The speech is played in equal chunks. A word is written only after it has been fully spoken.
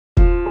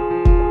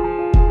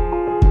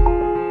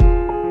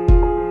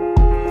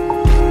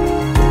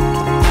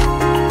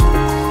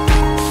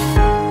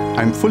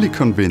I'm fully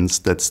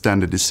convinced that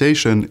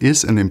standardization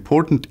is an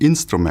important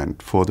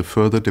instrument for the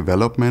further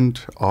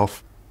development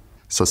of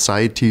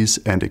societies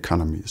and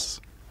economies.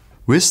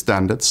 With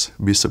standards,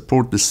 we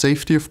support the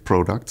safety of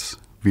products,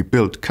 we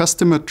build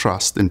customer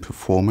trust in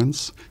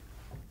performance,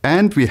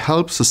 and we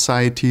help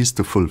societies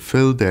to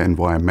fulfill their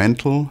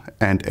environmental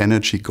and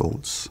energy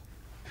goals.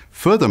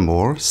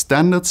 Furthermore,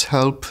 standards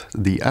help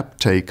the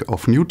uptake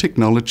of new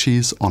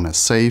technologies on a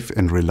safe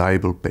and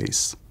reliable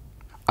base.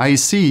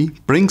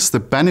 IEC brings the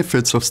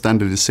benefits of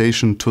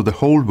standardization to the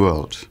whole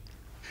world,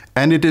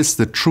 and it is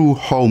the true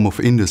home of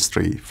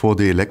industry for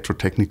the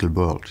electrotechnical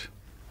world.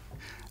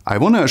 I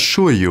want to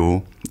assure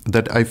you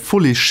that I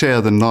fully share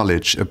the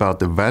knowledge about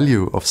the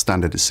value of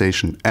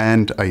standardization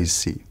and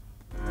IEC.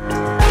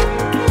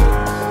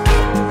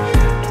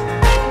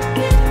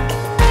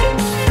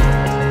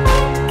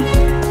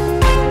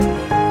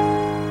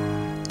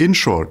 In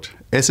short,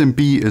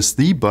 SMB is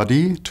the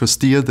body to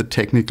steer the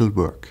technical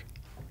work.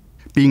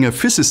 Being a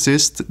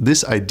physicist,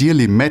 this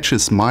ideally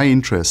matches my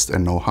interest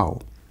and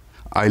know-how.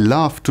 I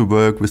love to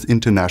work with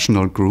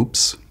international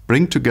groups,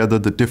 bring together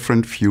the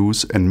different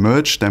views and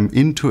merge them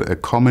into a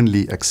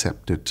commonly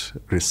accepted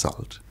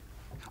result.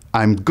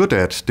 I'm good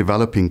at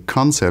developing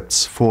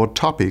concepts for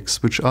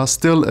topics which are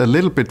still a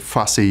little bit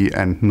fuzzy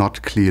and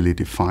not clearly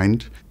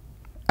defined,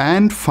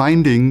 and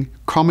finding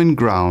common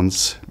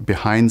grounds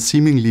behind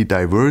seemingly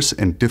diverse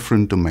and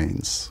different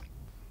domains.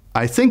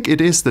 I think it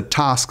is the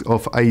task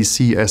of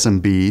IEC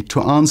SMB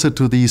to answer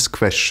to these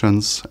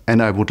questions,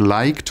 and I would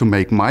like to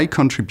make my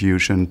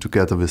contribution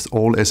together with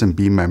all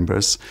SMB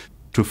members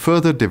to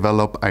further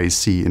develop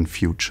IEC in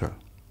future.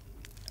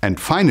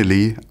 And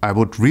finally, I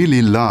would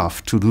really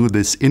love to do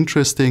this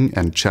interesting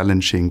and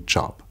challenging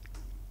job.